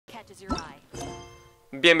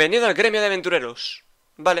Bienvenido al Gremio de Aventureros.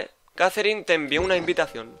 Vale, Katheryne te envió una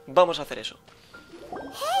invitación. Vamos a hacer eso.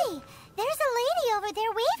 Hey, there's a lady over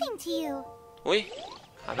there waving to you. Uy,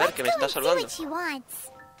 a ver, que me está saludando.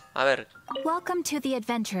 A ver. Welcome to the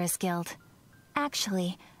Adventurers Guild.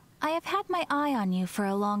 Actually, I have had my eye on you for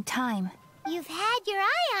a long time. You've had your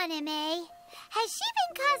eye on him, eh? Has she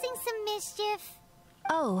been causing some mischief?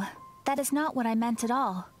 Oh, that is not what I meant at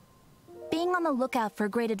all. Being on the lookout for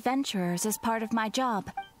great adventurers is part of my job.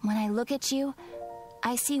 When I look at you,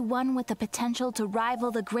 I see one with the potential to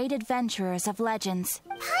rival the great adventurers of legends.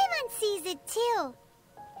 Paimon sees it too.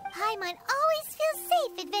 Paimon always feels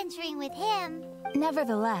safe adventuring with him.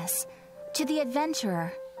 Nevertheless, to the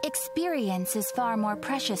adventurer, experience is far more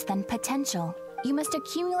precious than potential. You must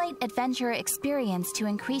accumulate adventurer experience to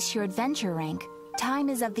increase your adventure rank. Time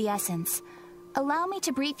is of the essence. Allow me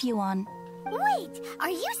to brief you on... Wait, are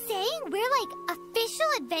you saying we're like official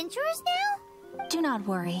adventurers now? Do not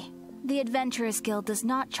worry. The Adventurers Guild does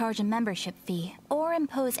not charge a membership fee or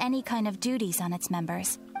impose any kind of duties on its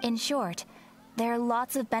members. In short, there are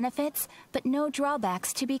lots of benefits, but no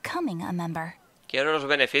drawbacks to becoming a member. Quiero los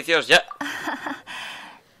beneficios ya.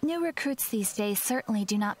 New recruits these days certainly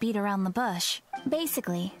do not beat around the bush.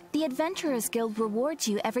 Basically, the Adventurers Guild rewards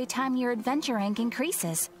you every time your adventure rank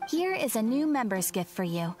increases. Here is a new member's gift for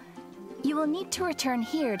you. You will need to return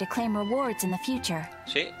here to claim rewards in the future.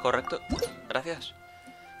 Sí, correcto. Gracias.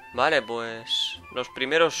 Vale, pues los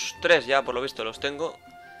primeros 3 ya por lo visto los tengo.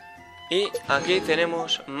 Y aquí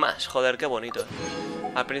tenemos más. Joder, qué bonito.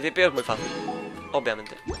 Al principio es muy fácil,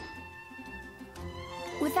 obviamente.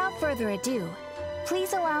 Without further ado,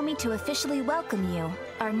 please allow me to officially welcome you,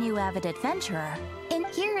 our new avid adventurer. And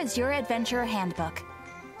here is your adventurer handbook.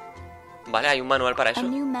 Vale, hay un manual para eso. A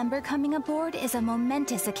new member coming aboard is a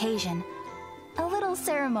momentous occasion. A little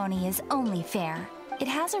ceremony is only fair. It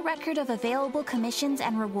has a record of available commissions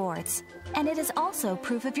and rewards, and it is also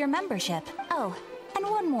proof of your membership. Oh, and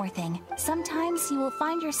one more thing. Sometimes you will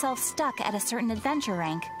find yourself stuck at a certain adventure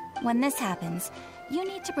rank. When this happens, you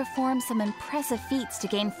need to perform some impressive feats to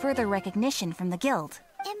gain further recognition from the guild.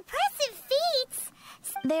 Impressive feats?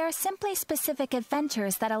 They are simply specific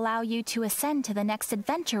adventures that allow you to ascend to the next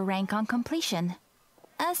adventure rank on completion.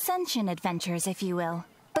 Ascension adventures, if you will.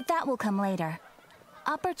 But that will come later.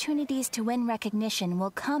 Opportunities to win recognition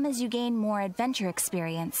will come as you gain more adventure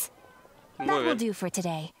experience. That will do for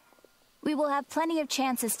today. We will have plenty of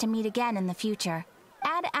chances to meet again in the future.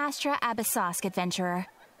 Ad Astra Abyssosk, adventurer.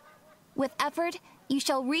 With effort, you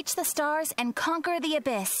shall reach the stars and conquer the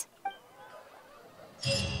abyss.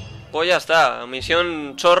 Pues ya está,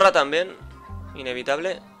 misión chorra también,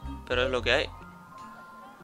 inevitable, pero es lo que hay.